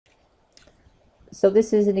So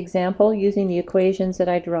this is an example using the equations that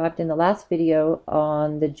I derived in the last video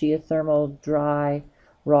on the geothermal dry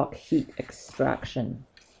rock heat extraction.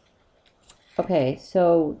 Okay,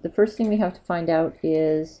 so the first thing we have to find out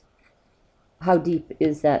is how deep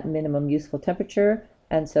is that minimum useful temperature,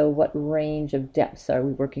 and so what range of depths are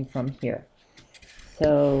we working from here.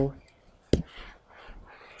 So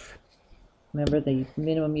remember, the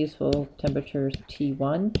minimum useful temperature is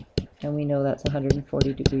T1, and we know that's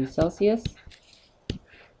 140 degrees Celsius.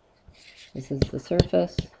 This is the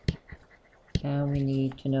surface, and we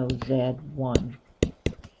need to know Z1.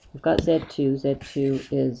 We've got Z2. Z2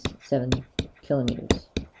 is 7 kilometers.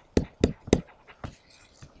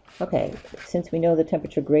 Okay, since we know the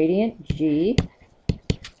temperature gradient, G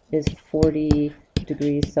is 40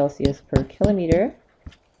 degrees Celsius per kilometer,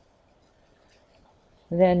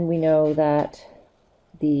 then we know that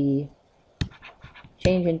the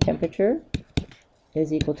change in temperature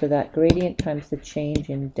is equal to that gradient times the change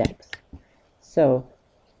in depth. So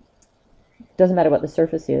it doesn't matter what the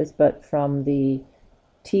surface is, but from the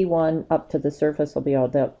T1 up to the surface will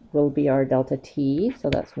be our delta T, so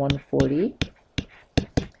that's 140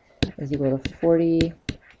 is equal to 40,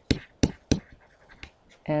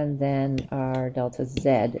 and then our delta Z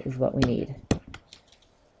is what we need.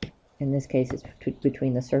 In this case, it's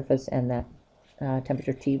between the surface and that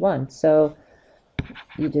temperature T1. So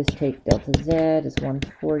you just take delta Z as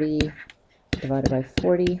 140 divided by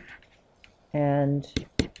 40, and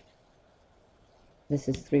this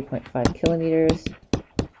is 3.5 kilometers.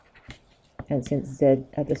 And since Z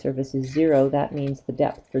at the surface is 0, that means the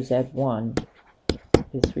depth for Z1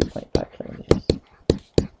 is 3.5 kilometers.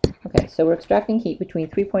 Okay, so we're extracting heat between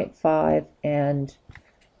 3.5 and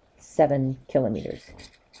 7 kilometers.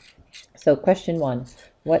 So question 1,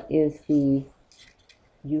 what is the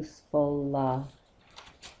useful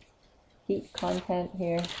heat content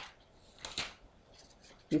here?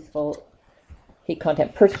 Useful heat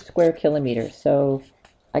content per square kilometer. So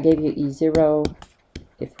I gave you E0.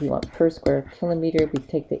 If we want per square kilometer, we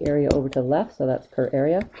take the area over to the left, so that's per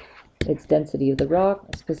area. It's density of the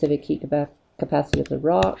rock, specific heat capacity of the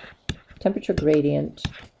rock, temperature gradient,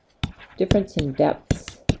 difference in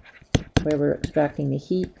depths, where we're extracting the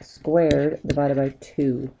heat, squared, divided by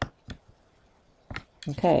 2.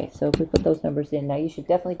 Okay, so if we put those numbers in, now you should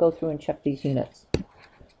definitely go through and check these units.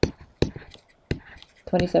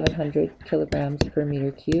 2,700 kilograms per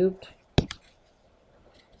meter cubed.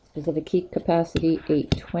 Specific heat capacity,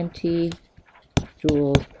 820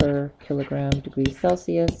 joules per kilogram degrees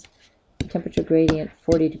Celsius. Temperature gradient,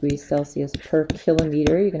 40 degrees Celsius per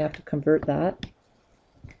kilometer. You're going to have to convert that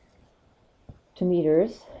to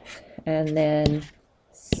meters. And then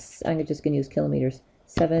I'm just going to use kilometers.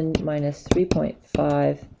 7 minus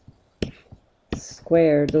 3.5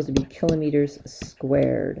 squared, those would be kilometers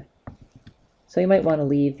squared. So you might want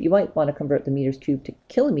to convert the meters cubed to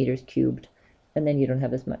kilometers cubed, and then you don't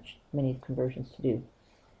have many conversions to do.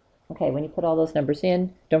 Okay, when you put all those numbers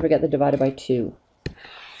in, don't forget the divided by 2.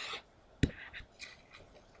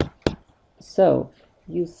 So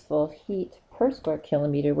useful heat per square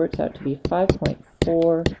kilometer works out to be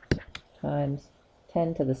 5.4 times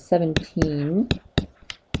 10 to the 17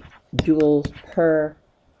 joules per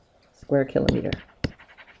square kilometer.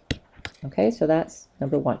 Okay, so that's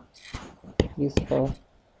number 1. Useful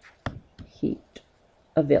heat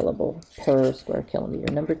available per square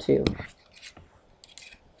kilometer. Number 2.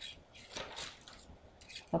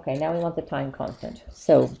 Okay, now we want the time constant.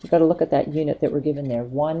 So we've got to look at that unit that we're given there.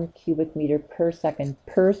 1 cubic meter per second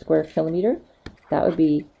per square kilometer. That would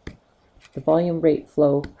be the volume rate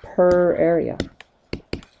flow per area,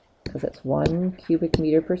 because it's 1 cubic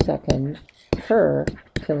meter per second per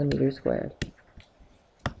kilometer squared.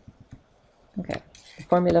 Okay, the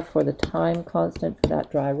formula for the time constant for that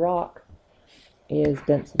dry rock is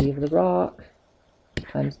density of the rock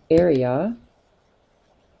times area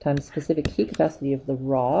times specific heat capacity of the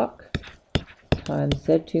rock times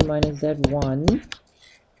Z2 minus Z1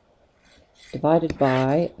 divided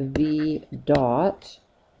by V dot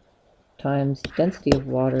times density of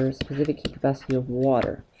water, specific heat capacity of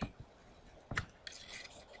water.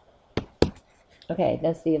 Okay,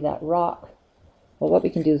 density of that rock. Well, what we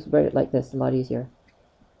can do is write it like this, a lot easier.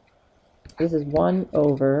 This is 1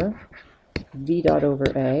 over V dot over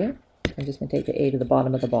A. I'm just going to take the A to the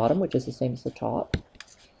bottom, which is the same as the top.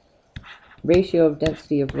 Ratio of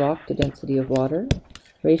density of rock to density of water.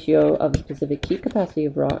 Ratio of specific heat capacity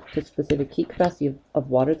of rock to specific heat capacity of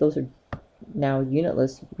water. Those are now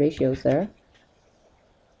unitless ratios there.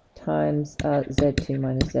 Times Z2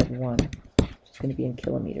 minus Z1, which is going to be in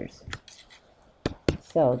kilometers.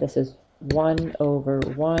 So this is 1 over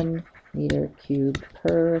 1 meter cubed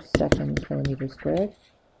per second kilometer squared.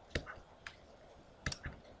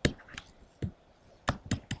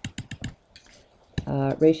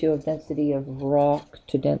 Ratio of density of rock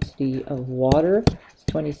to density of water is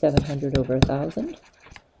 2,700 over 1,000.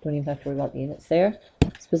 Don't even have to worry about the units there.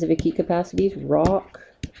 Specific heat capacities, rock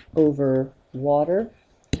over water.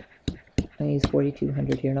 I use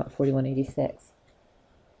 4,200 here, not 4,186.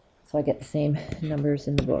 So I get the same numbers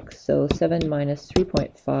in the book. So 7 minus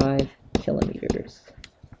 3.5 kilometers.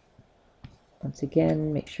 Once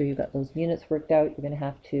again, make sure you've got those units worked out. You're going to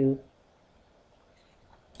have to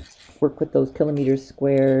work with those kilometers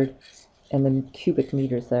squared and the cubic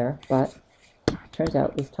meters there. But it turns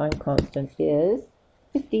out this time constant is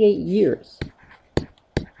 58 years.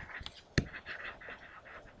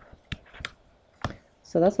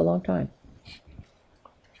 So that's a long time.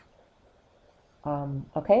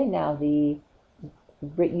 Okay, now the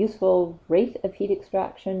useful rate of heat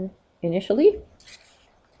extraction initially,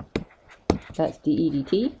 that's dE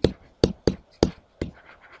dt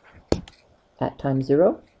at time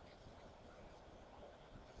 0.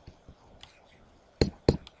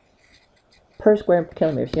 Per square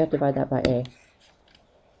kilometer, so you have to divide that by A.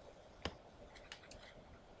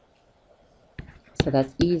 So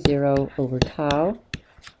that's E0 over tau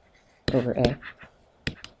over A.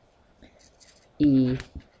 E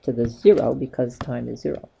to the 0 because time is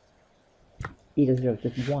 0. E to the 0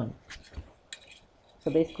 is just 1.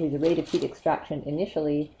 So basically the rate of heat extraction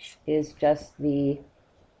initially is just the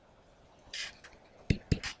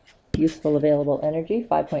useful available energy,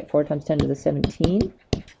 5.4 times 10 to the 17.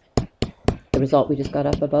 The result we just got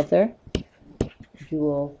up above there,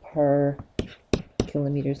 joule per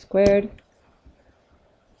kilometer squared.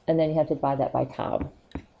 And then you have to divide that by tau.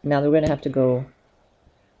 Now we're going to have to go,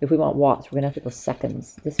 if we want watts, we're going to have to go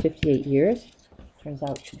seconds. This 58 years turns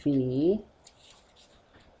out to be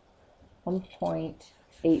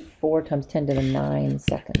 1.84 times 10 to the 9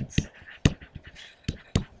 seconds.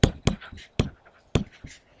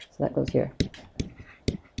 So that goes here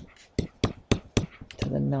to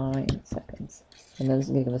the 9 seconds. And then this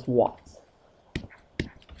is going to give us watts.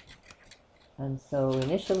 And so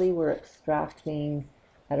initially we're extracting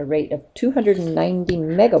at a rate of 290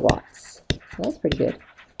 megawatts. So that's pretty good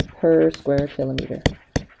per square kilometer.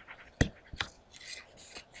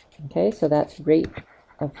 Okay, so that's rate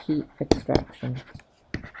of heat extraction.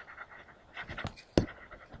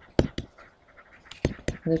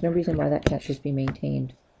 And there's no reason why that can't just be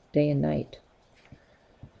maintained day and night.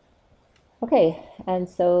 Okay, and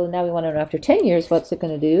so now we want to know after 10 years, what's it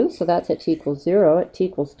going to do? So that's at t equals 0. At t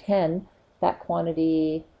equals 10, that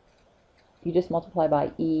quantity, you just multiply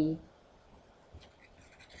by E.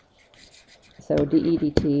 So dE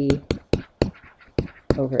dt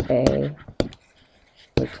over A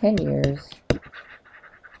for 10 years.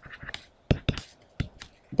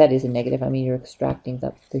 That is a negative. I mean, you're extracting,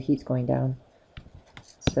 the heat's going down.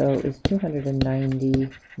 So it's 290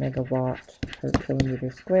 megawatt per kilometer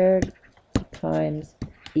squared times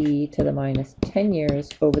E to the minus 10 years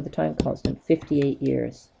over the time constant, 58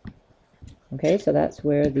 years. Okay, so that's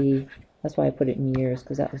where that's why I put it in years,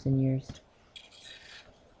 because that was in years.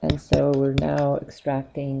 And so we're now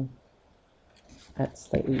extracting at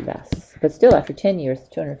slightly less. But still, after 10 years,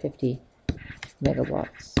 250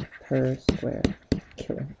 megawatts per square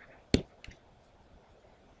kilometer.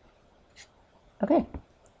 Okay,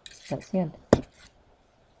 that's the end.